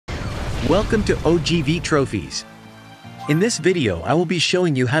Welcome to OGV Trophies. In this video I will be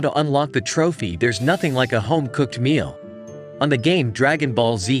showing you how to unlock the trophy "There's Nothing Like a Home-Cooked Meal" on the game Dragon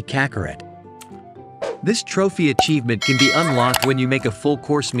Ball Z Kakarot. This trophy achievement can be unlocked when you make a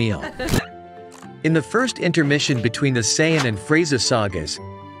full-course meal. In the first intermission between the Saiyan and Frieza sagas,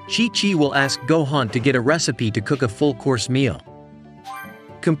 Chi-Chi will ask Gohan to get a recipe to cook a full-course meal.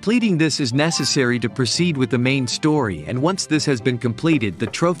 Completing this is necessary to proceed with the main story, and once this has been completed, the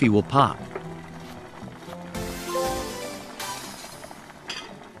trophy will pop.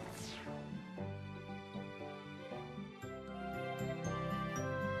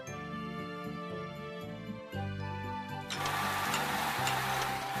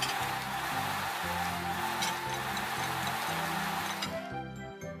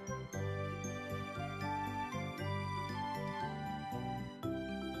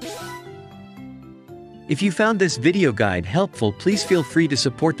 If you found this video guide helpful, please feel free to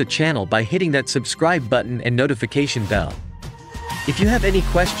support the channel by hitting that subscribe button and notification bell. If you have any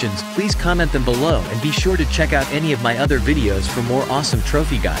questions, please comment them below and be sure to check out any of my other videos for more awesome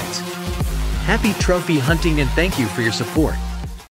trophy guides. Happy trophy hunting and thank you for your support.